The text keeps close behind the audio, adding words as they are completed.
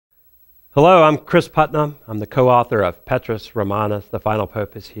Hello, I'm Chris Putnam. I'm the co-author of Petrus Romanus, The Final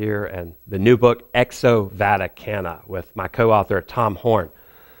Pope is Here, and the new book, Exo-Vaticana, with my co-author, Tom Horn.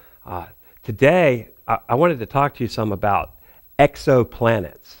 Today, I wanted to talk to you some about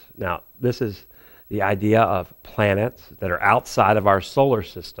exoplanets. Now, this is the idea of planets that are outside of our solar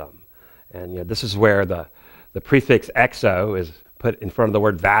system. And this is where the prefix exo is put in front of the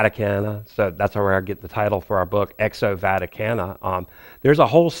word Vaticana, so that's where I get the title for our book, Exo-Vaticana. There's a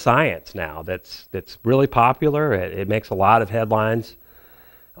whole science now that's really popular. It makes a lot of headlines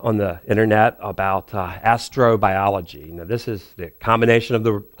on the internet about astrobiology. Now, this is the combination of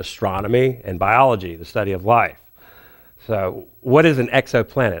the astronomy and biology, the study of life. So what is an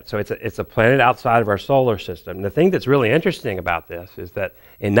exoplanet? So it's a planet outside of our solar system. And the thing that's really interesting about this is that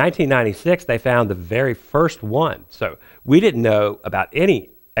in 1996, they found the very first one. So we didn't know about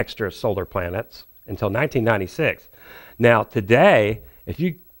any extrasolar planets until 1996. Now, today, if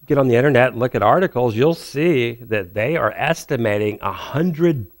you get on the internet and look at articles, you'll see that they are estimating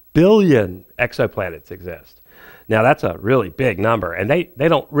 100 billion exoplanets exist. Now, that's a really big number, and they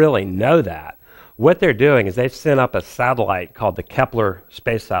don't really know that. What they're doing is they've sent up a satellite called the Kepler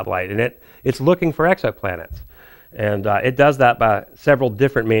space satellite, and it's looking for exoplanets. And it does that by several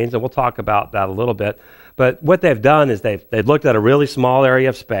different means, and we'll talk about that a little bit. But what they've done is they've looked at a really small area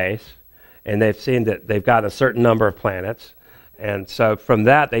of space, and they've seen that they've got a certain number of planets. And so from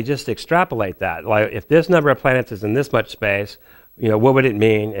that, they just extrapolate that. Like, if this number of planets is in this much space, what would it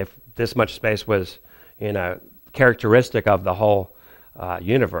mean if this much space was, characteristic of the whole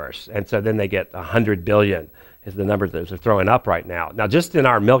universe? And so then they get 100 billion is the number that they're throwing up right now. Now, just in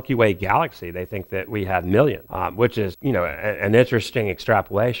our Milky Way galaxy, they think that we have millions, which is, an interesting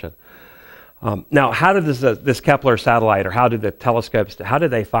extrapolation. Now, how did this Kepler satellite, or how did the telescopes, how did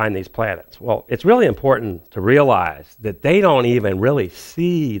they find these planets? Well, it's really important to realize that they don't even really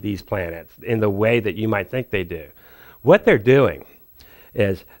see these planets in the way that you might think they do. What they're doing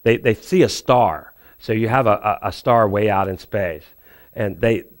is they see a star. So you have a star way out in space, and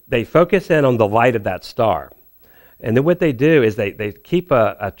they focus in on the light of that star. And then what they do is they keep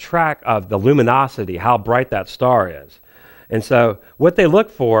a track of the luminosity, how bright that star is. And so what they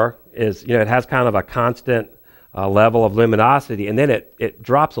look for is, it has kind of a constant level of luminosity, and then it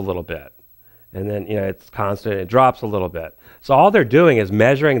drops a little bit. And then, it's constant, it drops a little bit. So all they're doing is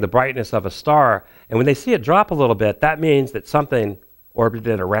measuring the brightness of a star, and when they see it drop a little bit, that means that something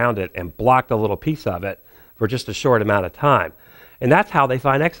orbited around it and blocked a little piece of it for just a short amount of time. And that's how they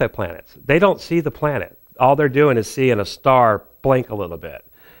find exoplanets. They don't see the planet. All they're doing is seeing a star blink a little bit,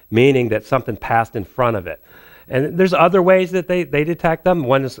 meaning that something passed in front of it. And there's other ways that they detect them.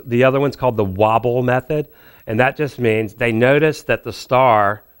 The other one's called the wobble method, and that just means they notice that the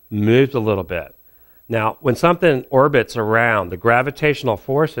star moves a little bit. Now, when something orbits around, the gravitational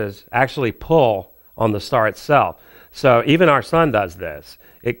forces actually pull on the star itself. So even our sun does this.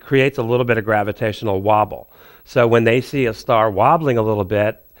 It creates a little bit of gravitational wobble. So when they see a star wobbling a little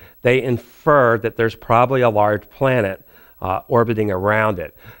bit, they infer that there's probably a large planet orbiting around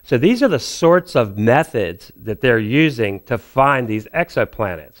it. So these are the sorts of methods that they're using to find these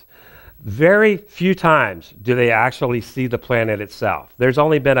exoplanets. Very few times do they actually see the planet itself. There's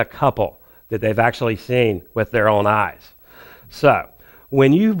only been a couple that they've actually seen with their own eyes. So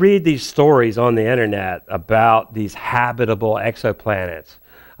when you read these stories on the internet about these habitable exoplanets,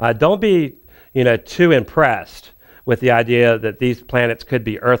 don't be too impressed with the idea that these planets could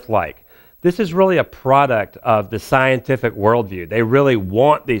be Earth-like. This is really a product of the scientific worldview. They really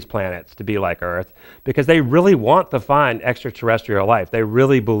want these planets to be like Earth because they really want to find extraterrestrial life. They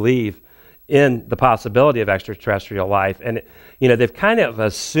really believe in the possibility of extraterrestrial life, and they've kind of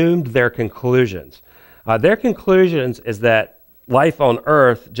assumed their conclusions. Their conclusions is that life on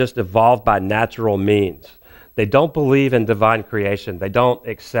Earth just evolved by natural means. They don't believe in divine creation. They don't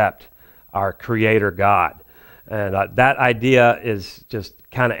accept our Creator God. And that idea is just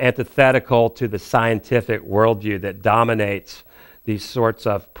kind of antithetical to the scientific worldview that dominates these sorts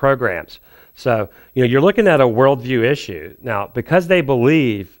of programs. So, you're looking at a worldview issue. Now, because they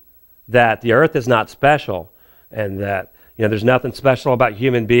believe that the Earth is not special and that there's nothing special about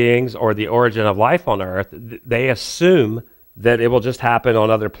human beings or the origin of life on Earth, they assume that it will just happen on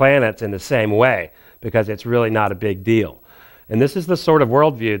other planets in the same way because it's really not a big deal. And this is the sort of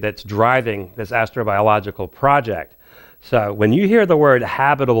worldview that's driving this astrobiological project. So when you hear the word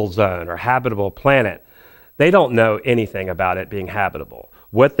habitable zone or habitable planet, they don't know anything about it being habitable.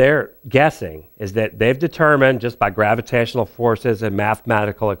 What they're guessing is that they've determined just by gravitational forces and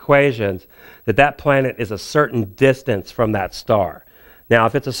mathematical equations that that planet is a certain distance from that star. Now,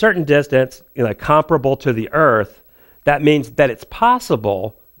 if it's a certain distance, comparable to the Earth, that means that it's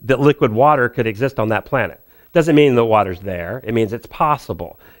possible that liquid water could exist on that planet. Doesn't mean the water's there. It means it's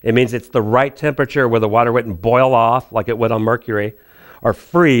possible. It means it's the right temperature where the water wouldn't boil off like it would on Mercury or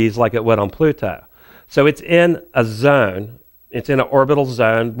freeze like it would on Pluto. So it's in a zone. It's in an orbital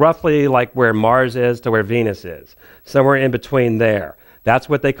zone, roughly like where Mars is to where Venus is, somewhere in between there. That's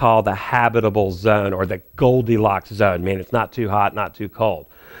what they call the habitable zone, or the Goldilocks zone, meaning it's not too hot, not too cold.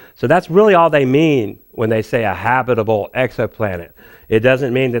 So that's really all they mean when they say a habitable exoplanet. It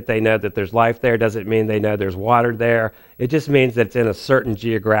doesn't mean that they know that there's life there. It doesn't mean they know there's water there. It just means that it's in a certain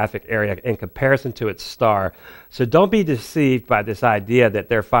geographic area in comparison to its star. So don't be deceived by this idea that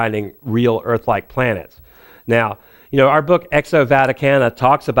they're finding real Earth-like planets. Now, our book Exo-Vaticana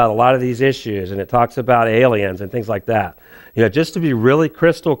talks about a lot of these issues, and it talks about aliens and things like that. Just to be really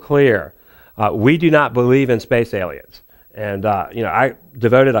crystal clear, we do not believe in space aliens. And, I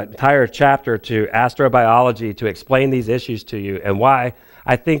devoted an entire chapter to astrobiology to explain these issues to you and why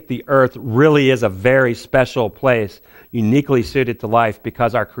I think the Earth really is a very special place, uniquely suited to life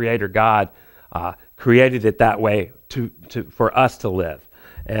because our Creator God created it that way for us to live.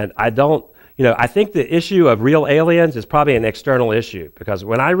 And I think the issue of real aliens is probably an external issue because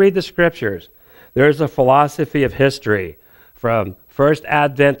when I read the scriptures, there's a philosophy of history from first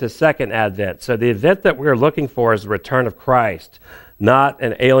advent to second advent. So the event that we're looking for is the return of Christ, not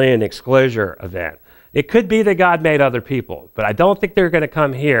an alien exclosure event. It could be that God made other people, but I don't think they're going to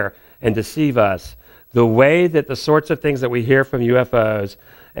come here and deceive us the way that the sorts of things that we hear from UFOs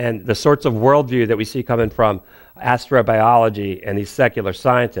and the sorts of worldview that we see coming from astrobiology and these secular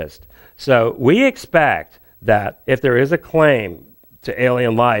scientists. So we expect that if there is a claim to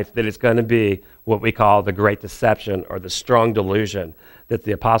alien life, that it's going to be what we call the great deception or the strong delusion that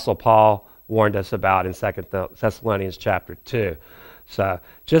the Apostle Paul warned us about in 2 Thessalonians chapter 2. So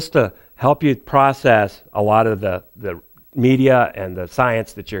just to help you process a lot of the media and the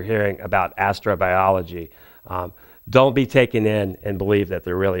science that you're hearing about astrobiology, don't be taken in and believe that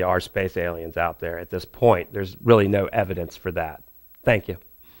there really are space aliens out there at this point. There's really no evidence for that. Thank you.